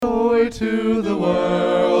Joy to the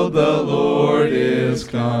world, the Lord is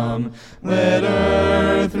come. Let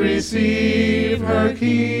earth receive her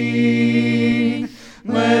King.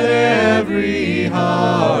 Let every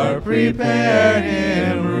heart prepare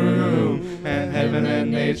him room. And heaven and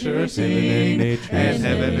nature sing. And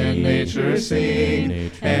heaven and nature sing.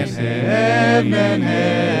 And heaven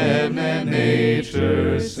and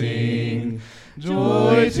nature sing.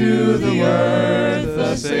 Joy to the earth,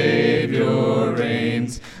 the Savior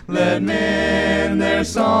reigns. Let men their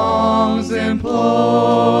songs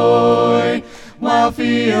employ, while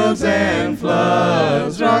fields and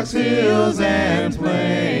floods, rocks, hills, and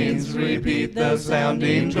plains repeat the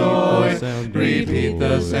sounding joy. Repeat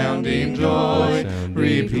the sounding joy.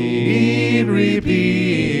 Repeat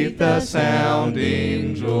the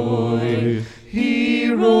sounding joy. He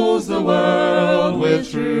rules the world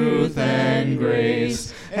with truth and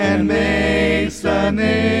grace, and makes the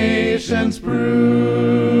nations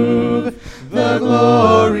prove the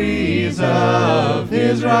glories of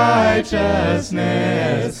his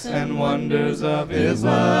righteousness, and wonders of his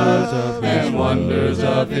love, and wonders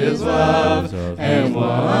of his love, and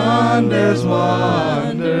wonders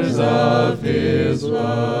of his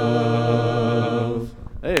love.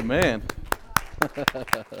 Amen.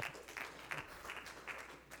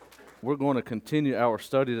 We're going to continue our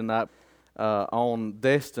study tonight on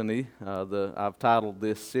destiny. I've titled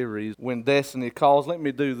this series, When Destiny Calls. Let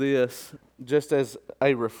me do this just as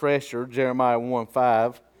a refresher. Jeremiah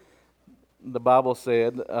 1:5, the Bible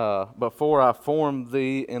said, before I formed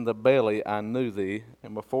thee in the belly, I knew thee,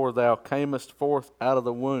 and before thou camest forth out of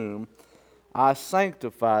the womb, I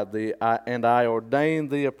sanctified thee, and I ordained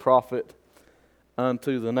thee a prophet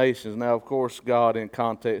unto the nations. Now, of course, God in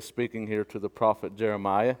context speaking here to the prophet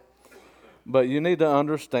Jeremiah. But you need to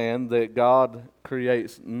understand that God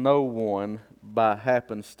creates no one by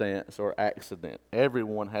happenstance or accident.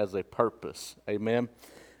 Everyone has a purpose. Amen?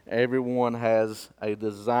 Everyone has a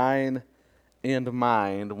design in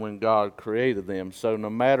mind when God created them. So no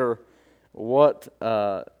matter what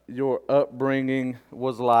your upbringing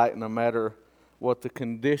was like, no matter what the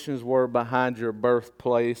conditions were behind your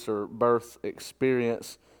birthplace or birth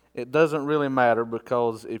experience, it doesn't really matter,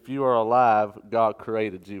 because if you are alive, God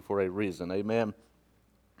created you for a reason. Amen.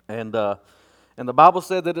 And the Bible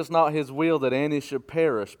said that it's not his will that any should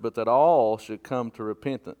perish, but that all should come to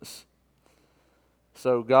repentance.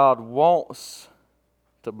 So God wants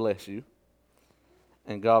to bless you,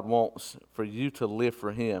 and God wants for you to live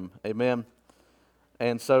for him. Amen.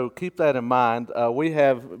 And so keep that in mind. We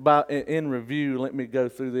have, in review, let me go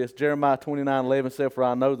through this. Jeremiah 29:11 said, For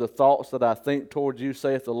I know the thoughts that I think toward you,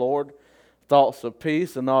 saith the Lord, thoughts of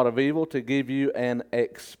peace and not of evil, to give you an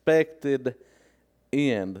expected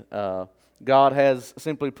end. God has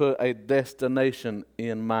simply put a destination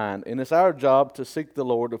in mind. And it's our job to seek the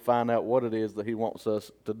Lord to find out what it is that he wants us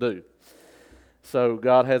to do. So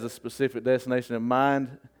God has a specific destination in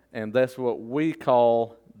mind, and that's what we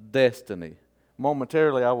call destiny.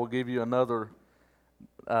 Momentarily, I will give you another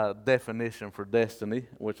definition for destiny,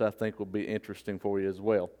 which I think will be interesting for you as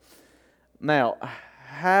well. Now,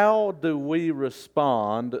 how do we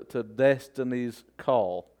respond to destiny's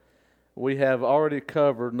call? We have already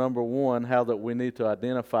covered, number one, how that we need to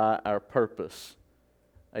identify our purpose.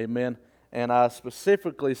 Amen. And I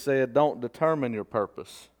specifically said, don't determine your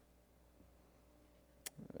purpose.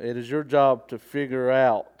 It is your job to figure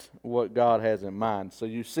out what God has in mind. So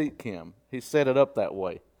you seek him. He set it up that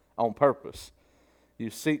way on purpose. You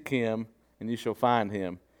seek him and you shall find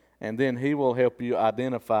him. And then he will help you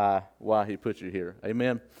identify why he put you here.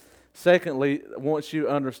 Amen. Secondly, once you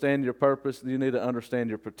understand your purpose, you need to understand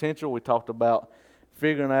your potential. We talked about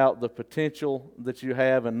figuring out the potential that you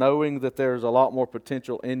have and knowing that there's a lot more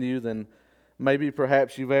potential in you than maybe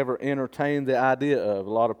perhaps you've ever entertained the idea of.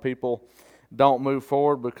 A lot of people don't move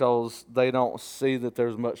forward because they don't see that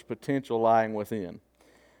there's much potential lying within.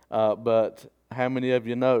 But how many of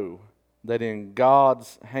you know that in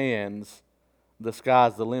God's hands, the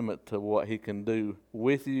sky's the limit to what he can do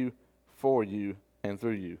with you, for you, and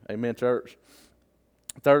through you? Amen, church.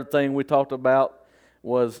 Third thing we talked about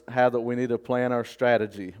was how that we need to plan our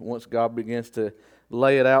strategy. Once God begins to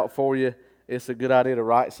lay it out for you, it's a good idea to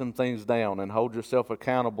write some things down and hold yourself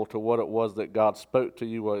accountable to what it was that God spoke to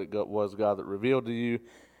you, what it was God that revealed to you,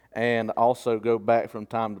 and also go back from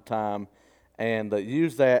time to time and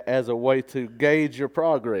use that as a way to gauge your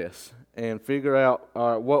progress and figure out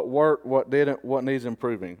what worked, what didn't, what needs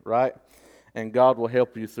improving, right? And God will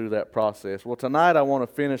help you through that process. Well, tonight I want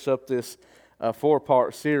to finish up this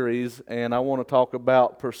four-part series, and I want to talk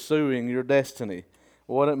about pursuing your destiny.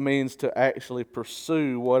 What it means to actually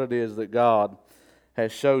pursue what it is that God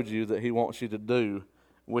has showed you that he wants you to do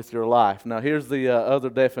with your life. Now, here's the other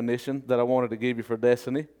definition that I wanted to give you for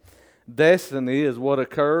destiny. Destiny is what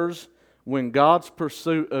occurs when God's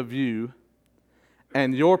pursuit of you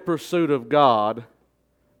and your pursuit of God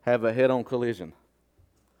have a head-on collision.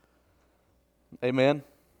 Amen?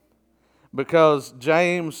 Because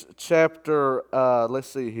James chapter, let's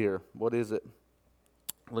see here. What is it?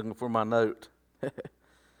 Looking for my note.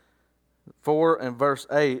 4 and verse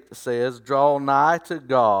 8 says, "Draw nigh to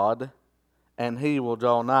God, and He will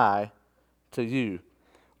draw nigh to you."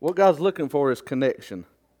 What God's looking for is connection.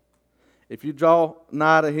 If you draw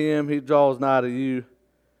nigh to Him, He draws nigh to you.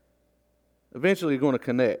 Eventually you're going to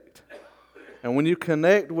connect. And when you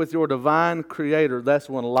connect with your divine Creator, that's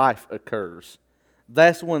when life occurs.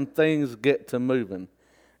 That's when things get to moving.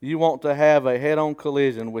 You want to have a head-on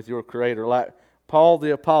collision with your Creator, like Paul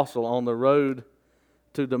the Apostle on the road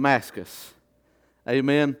to Damascus.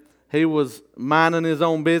 Amen. He was minding his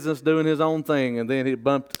own business, doing his own thing, and then he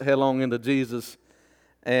bumped headlong into Jesus,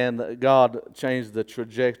 and God changed the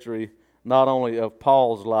trajectory not only of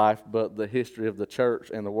Paul's life, but the history of the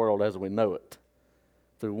church and the world as we know it,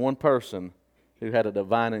 through one person who had a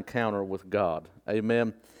divine encounter with God.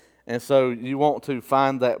 Amen. And so you want to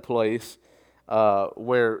find that place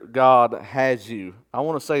where God has you. I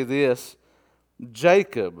want to say this.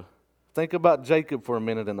 Jacob, think about Jacob for a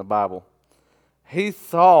minute in the Bible. He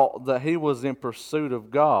thought that he was in pursuit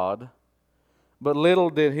of God, but little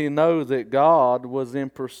did he know that God was in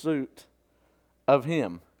pursuit of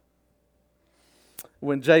him.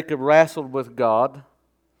 When Jacob wrestled with God,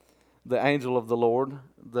 the angel of the Lord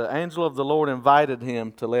invited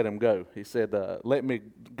him to let him go. He said, "Let me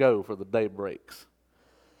go, for the day breaks."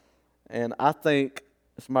 And I think,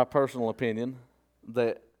 it's my personal opinion,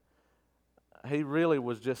 that he really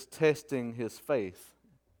was just testing his faith,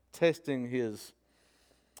 testing his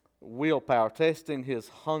willpower, testing his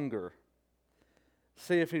hunger.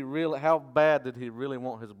 See if how bad did he really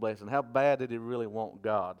want his blessing? How bad did he really want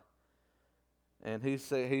God? And he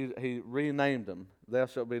said he renamed him. "Thou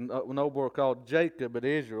shalt be no more called Jacob, but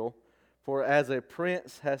Israel, for as a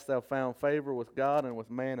prince hast thou found favor with God and with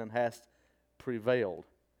man, and hast prevailed."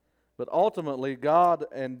 But ultimately, God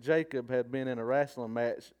and Jacob had been in a wrestling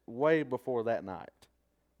match way before that night.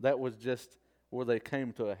 That was just where they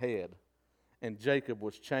came to a head, and Jacob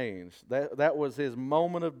was changed. That was his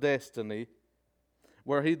moment of destiny,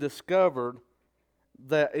 where he discovered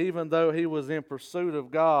that even though he was in pursuit of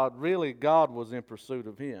God, really God was in pursuit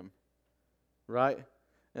of him, right?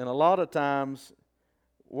 And a lot of times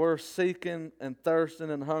we're seeking and thirsting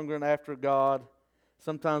and hungering after God.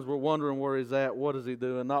 Sometimes we're wondering where He's at, what is He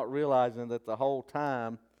doing, not realizing that the whole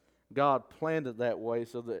time God planned it that way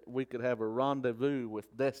so that we could have a rendezvous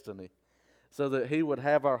with destiny, so that He would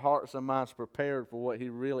have our hearts and minds prepared for what He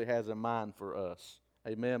really has in mind for us.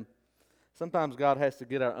 Amen. Sometimes God has to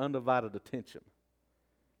get our undivided attention,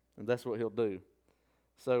 and that's what He'll do.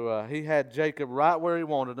 So He had Jacob right where He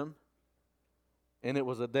wanted him, and it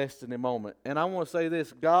was a destiny moment. And I want to say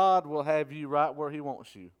this, God will have you right where He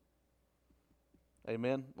wants you.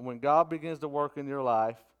 Amen. When God begins to work in your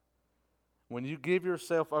life, when you give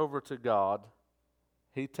yourself over to God,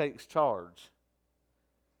 He takes charge.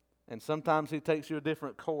 And sometimes He takes you a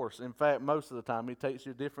different course. In fact, most of the time He takes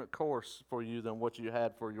you a different course for you than what you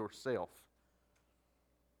had for yourself.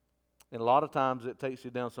 And a lot of times it takes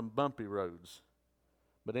you down some bumpy roads.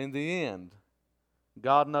 But in the end,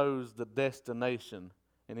 God knows the destination,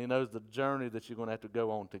 and He knows the journey that you're going to have to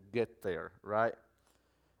go on to get there, right?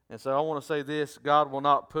 And so I want to say this, God will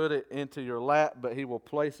not put it into your lap, but He will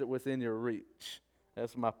place it within your reach.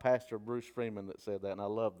 That's my pastor, Bruce Freeman, that said that, and I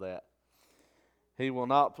love that. He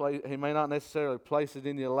may not necessarily place it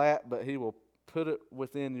in your lap, but He will put it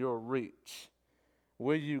within your reach.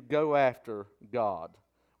 Will you go after God?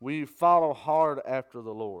 Will you follow hard after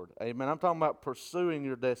the Lord? Amen. I'm talking about pursuing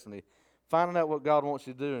your destiny, finding out what God wants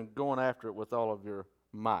you to do and going after it with all of your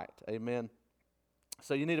might. Amen.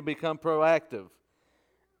 So you need to become proactive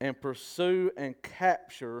and pursue and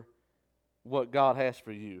capture what God has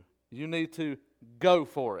for you. You need to go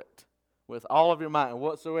for it with all of your might. And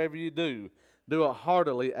whatsoever you do, do it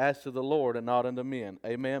heartily as to the Lord and not unto men.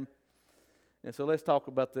 Amen. And so let's talk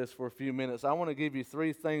about this for a few minutes. I want to give you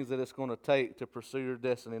 3 things that it's going to take to pursue your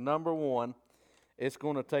destiny. Number 1, it's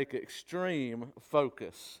going to take extreme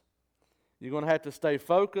focus. You're going to have to stay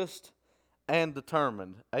focused and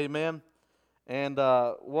determined. Amen. And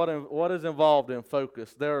what is involved in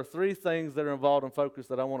focus? There are 3 things that are involved in focus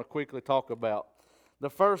that I want to quickly talk about. The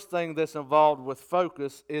first thing that's involved with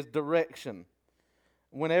focus is direction.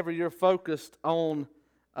 Whenever you're focused on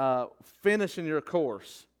finishing your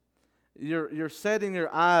course, you're setting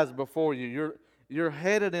your eyes before you. you're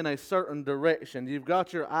headed in a certain direction. You've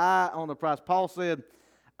got your eye on the prize. Paul said,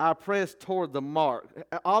 I press toward the mark.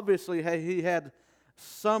 Obviously, he had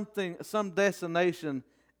some destination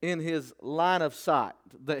in his line of sight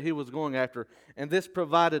that he was going after, and this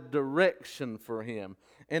provided direction for him.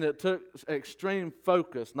 And it took extreme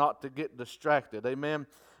focus not to get distracted. Amen.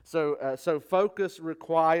 So focus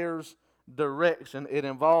requires direction. It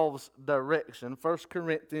involves direction. 1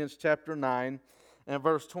 Corinthians chapter 9 and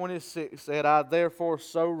verse 26 said, I therefore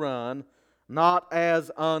so run, not as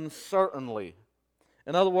uncertainly.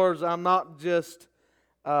 In other words, I'm not just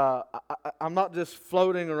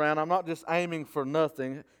floating around. I'm not just aiming for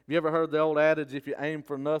nothing. Have you ever heard the old adage, if you aim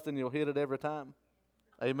for nothing, you'll hit it every time?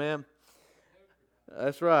 Amen.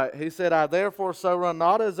 That's right. He said, I therefore so run,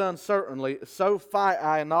 not as uncertainly, so fight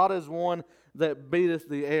I, not as one that beateth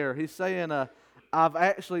the air. He's saying, I've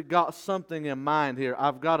actually got something in mind here.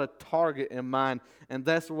 I've got a target in mind, and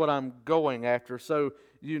that's what I'm going after. So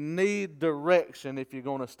you need direction if you're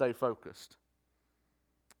going to stay focused.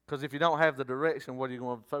 Because if you don't have the direction, what are you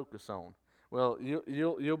going to focus on? Well,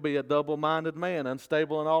 you'll be a double-minded man,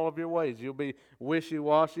 unstable in all of your ways. You'll be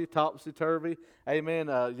wishy-washy, topsy-turvy,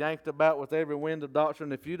 amen, yanked about with every wind of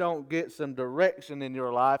doctrine. If you don't get some direction in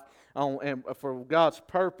your life and for God's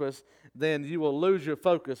purpose, then you will lose your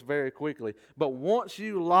focus very quickly. But once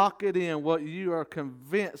you lock it in, what you are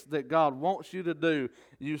convinced that God wants you to do,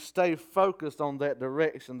 you stay focused on that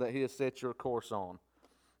direction that He has set your course on.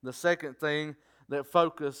 The second thing that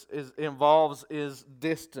focus involves is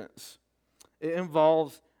distance. It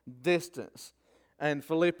involves distance. And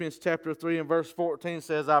Philippians chapter 3 and verse 14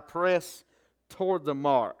 says, I press toward the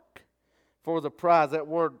mark for the prize. That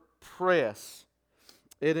word press,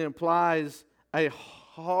 it implies a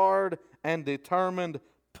hard and determined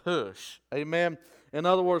push. Amen. In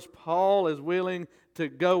other words, Paul is willing to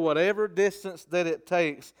go whatever distance that it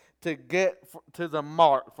takes to get to the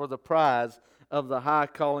mark for the prize of the high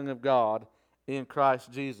calling of God in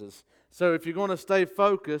Christ Jesus. So if you're going to stay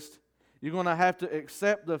focused, you're going to have to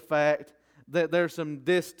accept the fact that there's some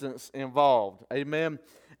distance involved. Amen.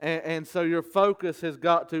 And so your focus has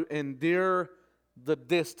got to endure the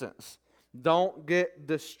distance. Don't get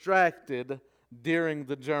distracted during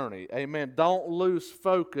the journey. Amen. Don't lose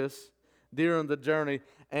focus during the journey,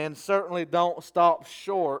 and certainly don't stop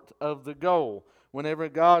short of the goal. Whenever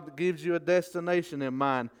God gives you a destination in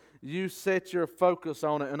mind, you set your focus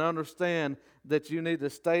on it and understand that you need to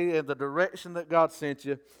stay in the direction that God sent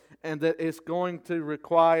you, and that it's going to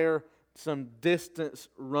require some distance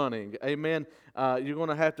running. Amen. You're going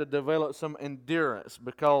to have to develop some endurance,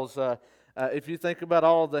 because if you think about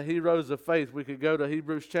all the heroes of faith, we could go to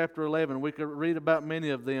Hebrews chapter 11. We could read about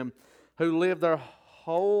many of them who lived their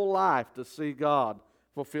whole life to see God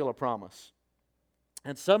fulfill a promise.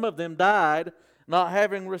 And some of them died not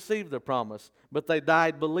having received the promise, but they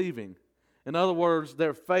died believing. In other words,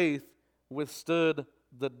 their faith withstood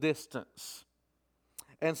the distance.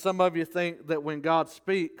 And some of you think that when God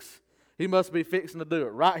speaks, He must be fixing to do it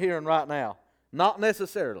right here and right now. Not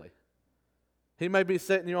necessarily. He may be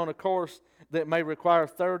setting you on a course that may require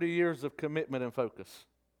 30 years of commitment and focus.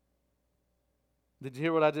 Did you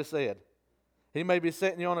hear what I just said? He may be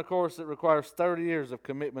setting you on a course that requires 30 years of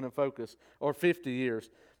commitment and focus, or 50 years.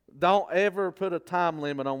 Don't ever put a time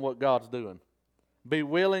limit on what God's doing. Be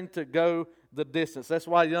willing to go the distance. That's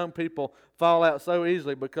why young people fall out so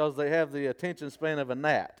easily, because they have the attention span of a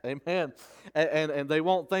gnat. Amen. And they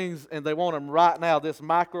want things, and they want them right now. This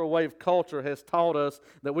microwave culture has taught us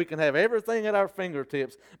that we can have everything at our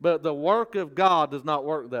fingertips, but the work of God does not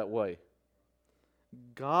work that way.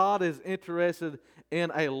 God is interested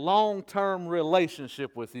in a long-term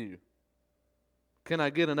relationship with you. Can I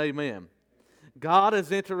get an amen? God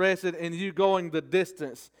is interested in you going the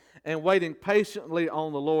distance and waiting patiently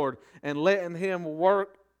on the Lord and letting Him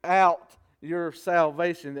work out your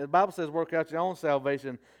salvation. The Bible says work out your own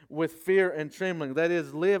salvation with fear and trembling. That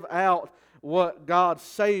is, live out what God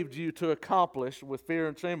saved you to accomplish with fear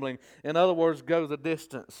and trembling. In other words, go the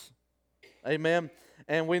distance. Amen.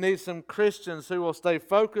 And we need some Christians who will stay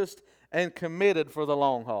focused and committed for the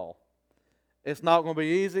long haul. It's not going to be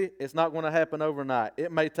easy. It's not going to happen overnight.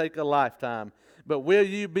 It may take a lifetime. But will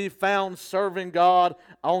you be found serving God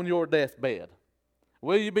on your deathbed?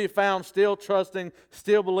 Will you be found still trusting,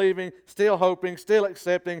 still believing, still hoping, still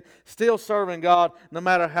accepting, still serving God, no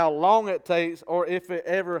matter how long it takes or if it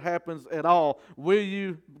ever happens at all? Will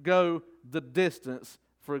you go the distance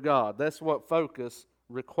for God? That's what focus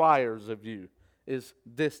requires of you, is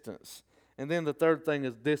distance. And then the third thing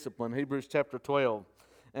is discipline. Hebrews chapter 12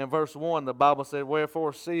 and verse 1, the Bible said,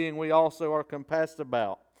 wherefore, seeing we also are compassed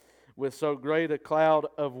about with so great a cloud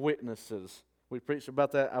of witnesses. We preached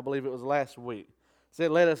about that, I believe it was last week. It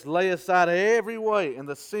said, let us lay aside every weight and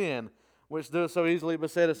the sin which doeth so easily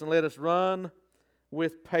beset us, and let us run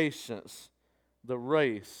with patience the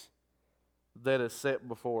race that is set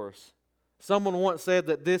before us. Someone once said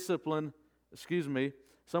that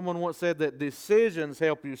someone once said that decisions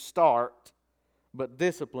help you start, but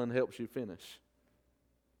discipline helps you finish.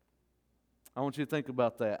 I want you to think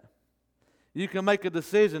about that. You can make a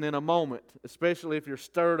decision in a moment, especially if you're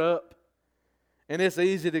stirred up. And it's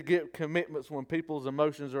easy to get commitments when people's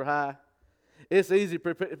emotions are high. It's easy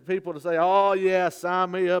for people to say, oh yeah,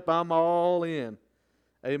 sign me up, I'm all in.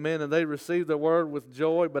 Amen. And they receive the word with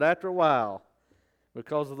joy, but after a while,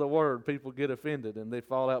 because of the word, people get offended and they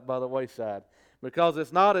fall out by the wayside. Because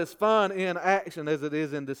it's not as fun in action as it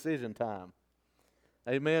is in decision time.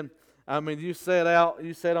 Amen. I mean, you set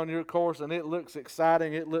on your course and it looks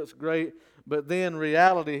exciting, it looks great, but then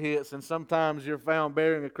reality hits and sometimes you're found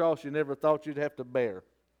bearing a cross you never thought you'd have to bear.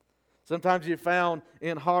 Sometimes you're found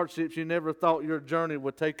in hardships you never thought your journey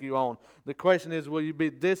would take you on. The question is, will you be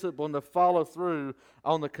disciplined to follow through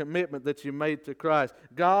on the commitment that you made to Christ?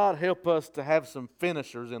 God help us to have some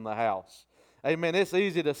finishers in the house. Amen. It's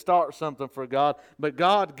easy to start something for God, but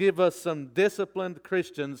God give us some disciplined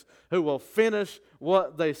Christians who will finish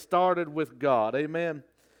what they started with God. Amen.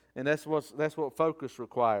 And that's what focus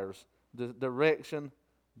requires. Direction,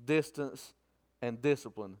 distance, and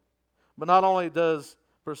discipline. But not only does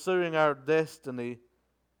pursuing our destiny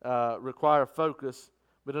require focus,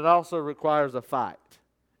 but it also requires a fight.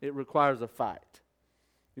 It requires a fight.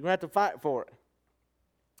 You're going to have to fight for it.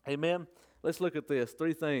 Amen. Let's look at this.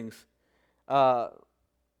 3 things.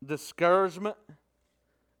 Discouragement.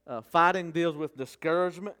 Fighting deals with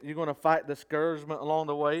discouragement. You're going to fight discouragement along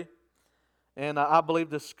the way. And I believe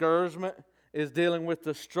discouragement is dealing with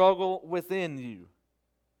the struggle within you.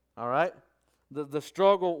 All right? The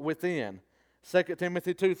struggle within. 2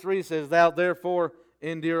 Timothy 2:3 says, thou therefore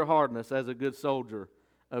endure hardness as a good soldier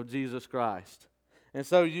of Jesus Christ. And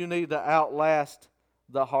so you need to outlast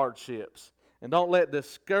the hardships. And don't let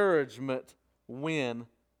discouragement win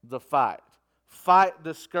the fight. Fight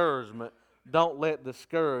discouragement. Don't let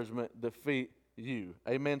discouragement defeat you.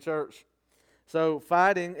 Amen, church? So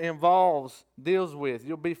fighting deals with,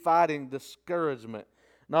 you'll be fighting discouragement.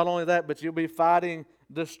 Not only that, but you'll be fighting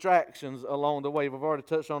distractions along the way. We've already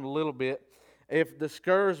touched on it a little bit. If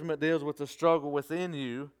discouragement deals with the struggle within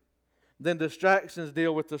you, then distractions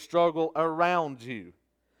deal with the struggle around you.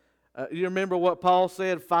 You remember what Paul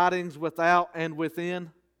said, fighting's without and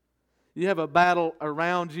within? You have a battle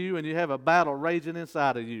around you and you have a battle raging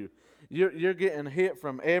inside of you. You're getting hit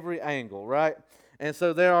from every angle, right? And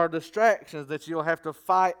so there are distractions that you'll have to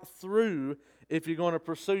fight through if you're going to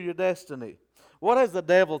pursue your destiny. What has the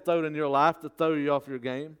devil thrown in your life to throw you off your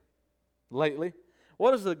game lately?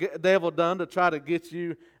 What has the devil done to try to get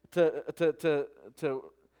you to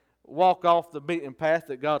walk off the beaten path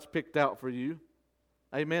that God's picked out for you?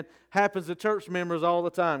 Amen. Happens to church members all the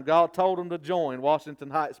time. God told them to join Washington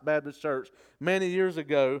Heights Baptist Church many years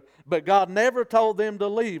ago, but God never told them to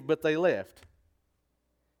leave, but they left.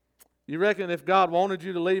 You reckon if God wanted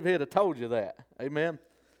you to leave, He'd have told you that. Amen.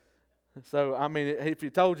 So, I mean, if He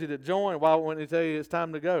told you to join, why wouldn't He tell you it's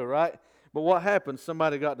time to go, right? But what happened?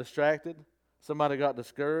 Somebody got distracted. Somebody got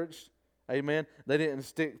discouraged. Amen. They didn't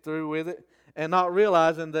stick through with it. And not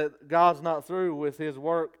realizing that God's not through with His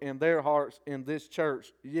work in their hearts in this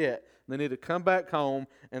church yet. They need to come back home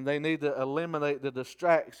and they need to eliminate the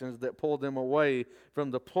distractions that pull them away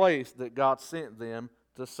from the place that God sent them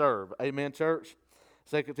to serve. Amen, church?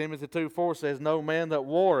 2 Timothy 2:4 says, no man that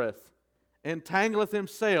warreth entangleth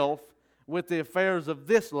himself with the affairs of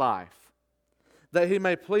this life, that he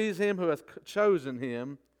may please him who hath chosen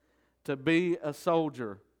him to be a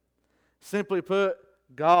soldier. Simply put,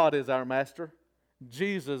 God is our master.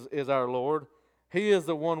 Jesus is our Lord. He is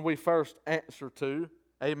the one we first answer to.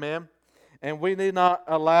 Amen. And we need not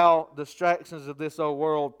allow distractions of this old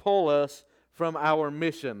world pull us from our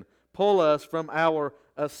mission, pull us from our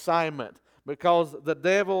assignment, because the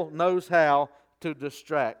devil knows how to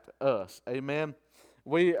distract us. Amen.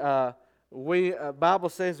 Bible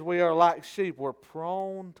says we are like sheep. We're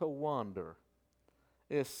prone to wander.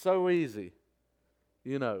 It's so easy,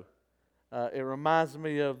 you know. It reminds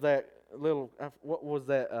me of that little, what was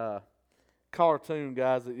that cartoon,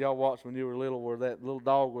 guys, that y'all watched when you were little, where that little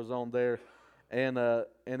dog was on there, and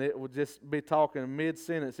it would just be talking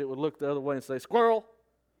mid-sentence. It would look the other way and say, squirrel,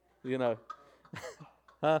 you know.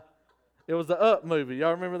 Huh? It was the Up movie.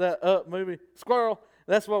 Y'all remember that Up movie? Squirrel.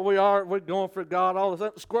 That's what we are. We're going for God all of a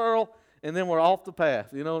sudden. Squirrel. And then we're off the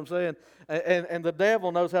path. You know what I'm saying? And the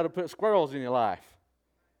devil knows how to put squirrels in your life.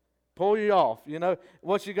 pull you off. You know,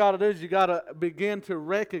 what you got to do is you got to begin to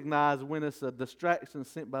recognize when it's a distraction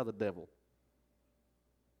sent by the devil.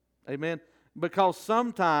 Amen? Because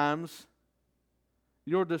sometimes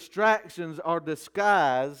your distractions are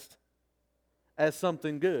disguised as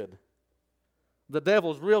something good. The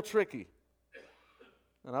devil's real tricky.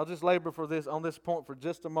 And I'll just labor for this on this point for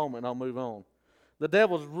just a moment and I'll move on. The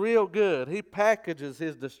devil's real good. He packages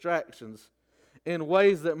his distractions in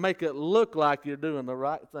ways that make it look like you're doing the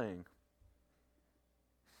right thing.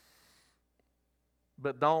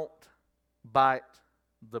 But don't bite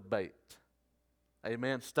the bait.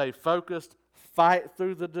 Amen. Stay focused, fight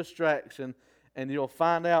through the distraction, and you'll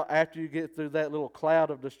find out after you get through that little cloud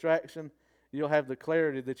of distraction, you'll have the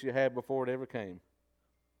clarity that you had before it ever came.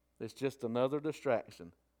 It's just another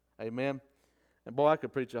distraction. Amen. And boy, I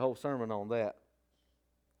could preach a whole sermon on that.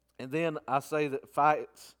 And then I say that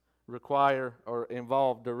fights require or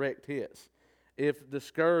involve direct hits. If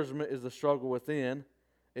discouragement is the struggle within,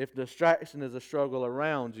 if distraction is a struggle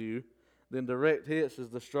around you, then direct hits is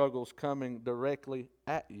the struggles coming directly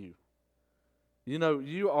at you. You know,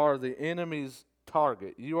 you are the enemy's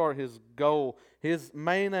target. You are his goal. His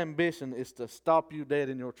main ambition is to stop you dead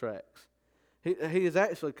in your tracks. He has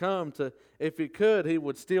actually come to, if he could, he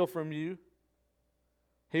would steal from you,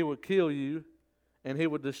 he would kill you, and he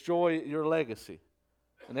would destroy your legacy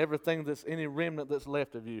and everything that's any remnant that's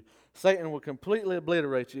left of you. Satan will completely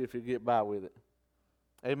obliterate you if you get by with it.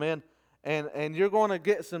 Amen. And you're going to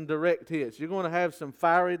get some direct hits. You're going to have some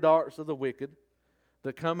fiery darts of the wicked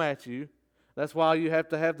that come at you. That's why you have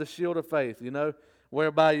to have the shield of faith, you know,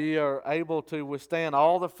 whereby you are able to withstand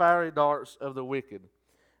all the fiery darts of the wicked.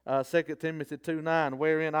 2 Timothy 2:9,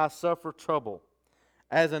 wherein I suffer trouble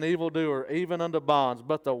as an evildoer, even unto bonds.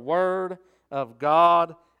 But the word of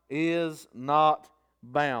God is not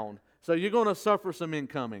bound. So you're going to suffer some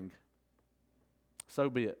incoming. So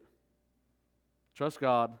be it. Trust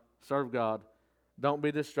God. Serve God. Don't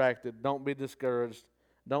be distracted. Don't be discouraged.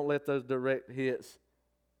 Don't let those direct hits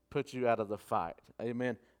put you out of the fight.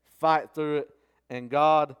 Amen. Fight through it, and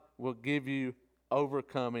God will give you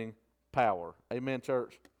overcoming power. Amen,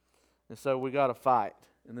 church. And so we got to fight.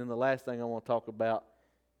 And then the last thing I want to talk about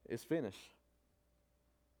is finish.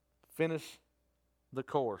 Finish the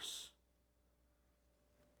course.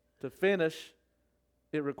 To finish,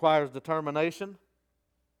 it requires determination.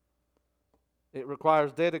 It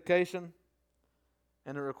requires dedication,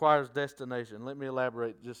 and it requires destination. Let me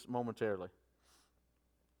elaborate just momentarily.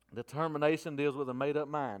 Determination deals with a made-up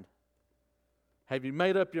mind. Have you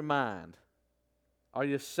made up your mind? Are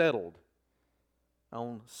you settled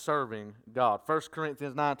on serving God? 1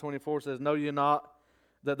 Corinthians 9:24 says, know ye not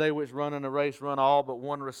that they which run in a race run all, but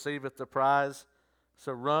one receiveth the prize?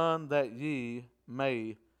 So run that ye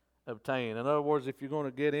may obtain. In other words, if you're going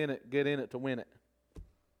to get in it to win it.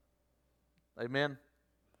 Amen.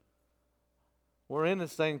 We're in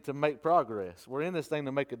this thing to make progress. We're in this thing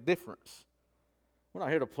to make a difference. We're not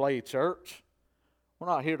here to play church. We're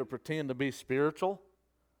not here to pretend to be spiritual.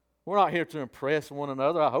 We're not here to impress one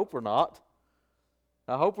another. I hope we're not.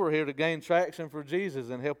 I hope we're here to gain traction for Jesus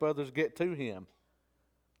and help others get to Him.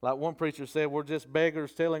 Like one preacher said, we're just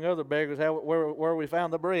beggars telling other beggars where we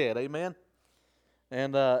found the bread. Amen.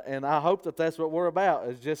 And I hope that that's what we're about,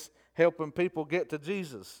 is just helping people get to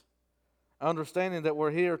Jesus. Understanding that we're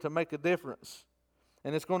here to make a difference.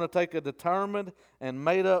 And it's going to take a determined and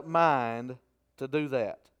made-up mind to do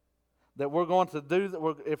that. That we're going to do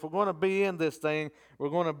that. If we're going to be in this thing, we're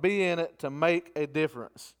going to be in it to make a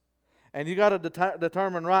difference. And you got to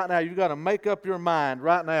determine right now, you got to make up your mind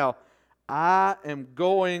right now, I am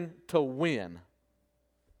going to win.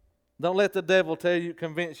 Don't let the devil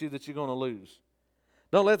convince you that you're going to lose.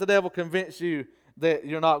 Don't let the devil convince you that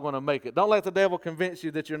you're not going to make it. Don't let the devil convince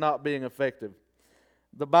you that you're not being effective.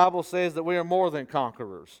 The Bible says that we are more than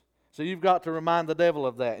conquerors. So you've got to remind the devil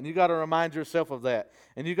of that, and you've got to remind yourself of that,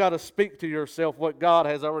 and you've got to speak to yourself what God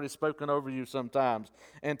has already spoken over you sometimes,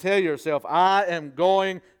 and tell yourself, I am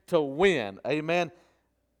going to win. Amen.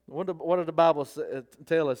 What did the Bible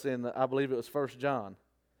tell us in, I believe it was 1 John?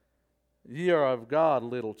 Ye are of God,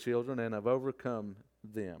 little children, and have overcome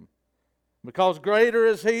them. Because greater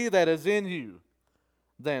is He that is in you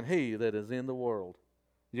than he that is in the world.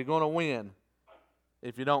 You're going to win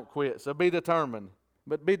if you don't quit. So be determined,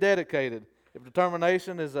 but be dedicated. If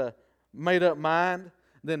determination is a made-up mind,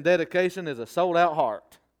 then dedication is a sold-out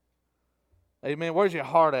heart. Amen. Where's your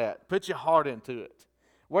heart at? Put your heart into it.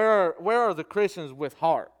 Where are the Christians with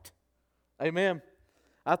heart? Amen.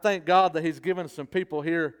 I thank God that He's given some people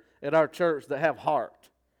here at our church that have heart,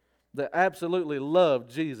 that absolutely love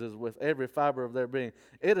Jesus with every fiber of their being.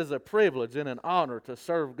 It is a privilege and an honor to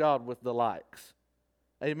serve God with the likes.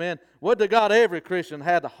 Amen. What to God, every Christian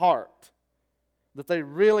had a heart. That they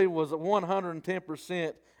really was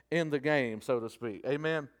 110% in the game, so to speak.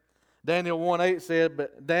 Amen. Daniel 1:8 said,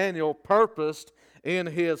 but Daniel purposed in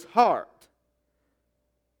his heart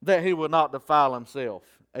that he would not defile himself.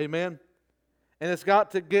 Amen. And it's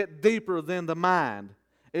got to get deeper than the mind.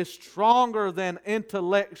 It's stronger than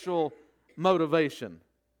intellectual motivation.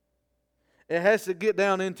 It has to get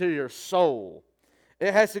down into your soul.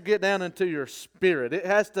 It has to get down into your spirit. It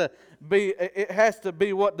has to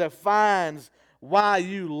be what defines why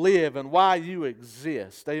you live and why you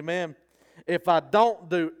exist. Amen. If I don't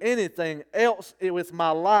do anything else with my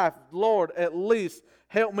life, Lord, at least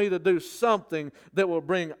help me to do something that will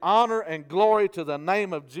bring honor and glory to the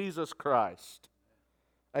name of Jesus Christ.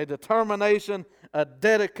 A determination, a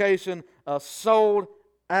dedication, a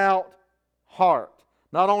sold-out heart.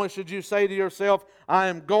 Not only should you say to yourself, I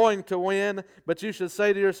am going to win, but you should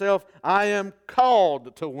say to yourself, I am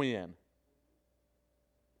called to win.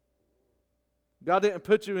 God didn't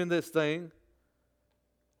put you in this thing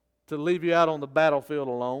to leave you out on the battlefield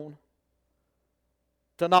alone,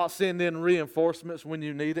 to not send in reinforcements when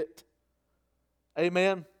you need it.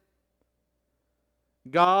 Amen.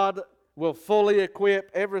 God will fully equip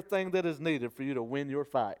everything that is needed for you to win your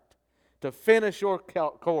fight, to finish your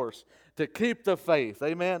course, to keep the faith.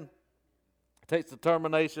 Amen. It takes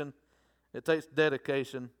determination, it takes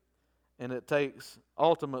dedication, and it takes,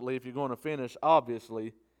 ultimately, if you're going to finish,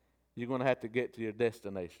 obviously, you're going to have to get to your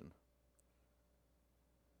destination.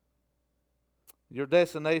 Your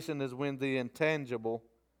destination is when the intangible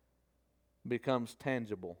becomes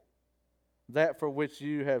tangible. That for which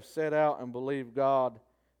you have set out and believed God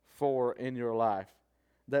for in your life.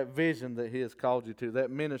 That vision that He has called you to,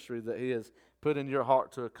 that ministry that He has put in your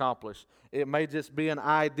heart to accomplish. It may just be an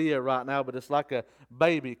idea right now, but it's like a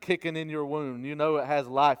baby kicking in your womb. You know it has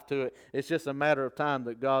life to it. It's just a matter of time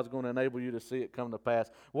that God's going to enable you to see it come to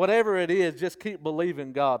pass. Whatever it is, just keep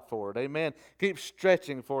believing God for it. Amen. Keep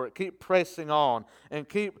stretching for it. Keep pressing on. And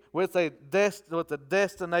keep with the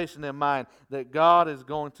destination in mind that God is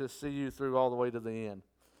going to see you through all the way to the end.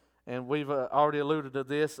 And we've already alluded to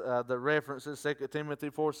this, the references, 2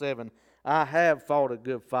 Timothy 4:7. I have fought a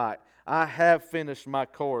good fight. I have finished my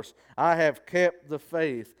course. I have kept the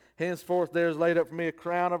faith. Henceforth there is laid up for me a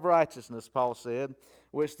crown of righteousness, Paul said,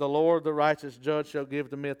 which the Lord, the righteous judge, shall give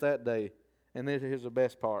to me at that day. And then here's the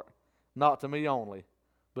best part. Not to me only,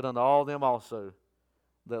 but unto all them also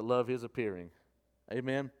that love His appearing.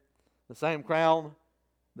 Amen. The same crown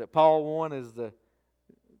that Paul won is the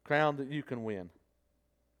crown that you can win.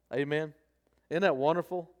 Amen. Isn't that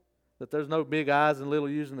wonderful that there's no big I's and little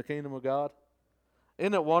U's in the kingdom of God?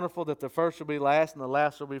 Isn't it wonderful that the first will be last and the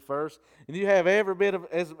last will be first? And you have every bit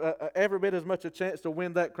as much a chance to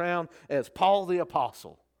win that crown as Paul the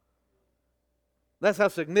Apostle. That's how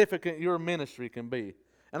significant your ministry can be.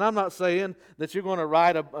 And I'm not saying that you're going to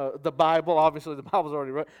write the Bible. Obviously, the Bible's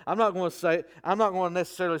already written. I'm not going to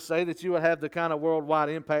necessarily say that you would have the kind of worldwide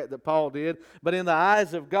impact that Paul did. But in the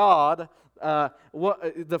eyes of God,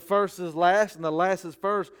 the first is last and the last is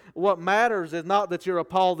first. What matters is not that you're a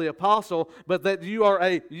Paul the Apostle, but that you are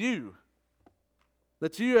a you.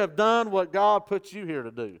 That you have done what God put you here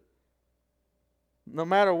to do. No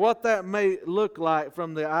matter what that may look like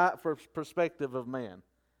from the perspective of man.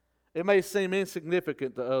 It may seem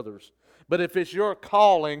insignificant to others. But if it's your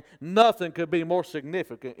calling, nothing could be more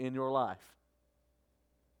significant in your life.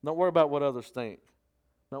 Don't worry about what others think.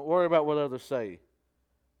 Don't worry about what others say.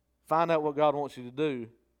 Find out what God wants you to do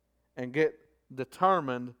and get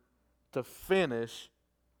determined to finish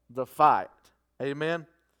the fight. Amen?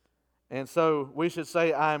 And so we should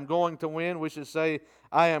say, I am going to win. We should say,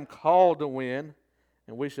 I am called to win.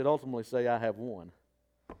 And we should ultimately say, I have won.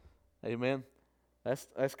 Amen?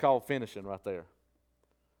 That's called finishing right there.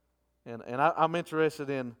 And I'm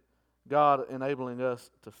interested in God enabling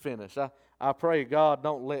us to finish. I pray, God,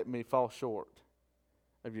 don't let me fall short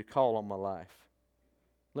of your call on my life.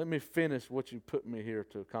 Let me finish what you put me here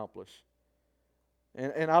to accomplish.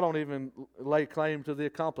 And I don't even lay claim to the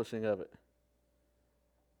accomplishing of it.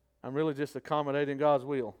 I'm really just accommodating God's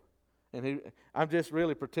will. And I'm just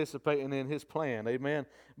really participating in His plan. Amen.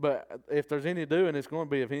 But if there's any doing, it's going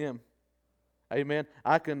to be of Him. Amen.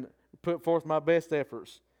 I can put forth my best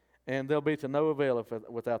efforts, and they'll be to no avail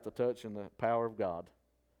without the touch and the power of God.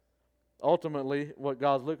 Ultimately, what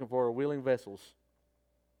God's looking for are willing vessels.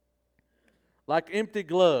 Like empty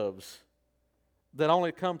gloves that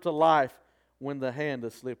only come to life when the hand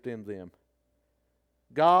has slipped in them.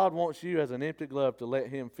 God wants you as an empty glove to let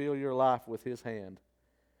Him fill your life with His hand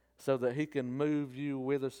so that He can move you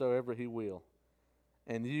whithersoever He will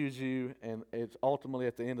and use you, and it's ultimately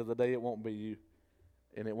at the end of the day it won't be you.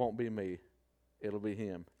 and it won't be me. It'll be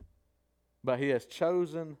Him. But He has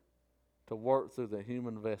chosen to work through the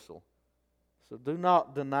human vessel. So do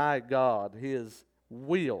not deny God His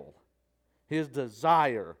will, His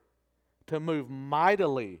desire to move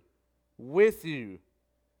mightily with you,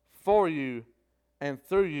 for you, and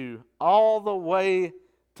through you, all the way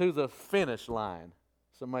to the finish line.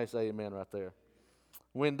 Somebody say amen right there.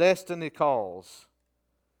 When destiny calls,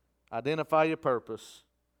 identify your purpose,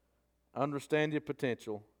 understand your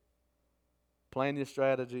potential, plan your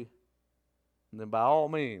strategy, and then by all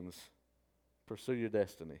means, pursue your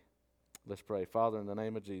destiny. Let's pray. Father, in the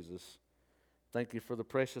name of Jesus, thank you for the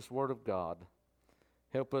precious Word of God.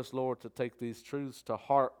 Help us, Lord, to take these truths to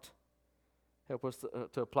heart. Help us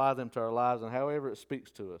to apply them to our lives and however it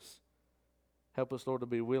speaks to us. Help us, Lord, to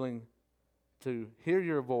be willing to hear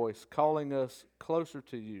your voice calling us closer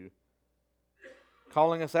to you,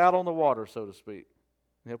 calling us out on the water, so to speak.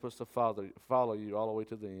 Help us to follow you all the way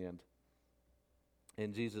to the end.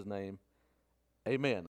 In Jesus' name, amen.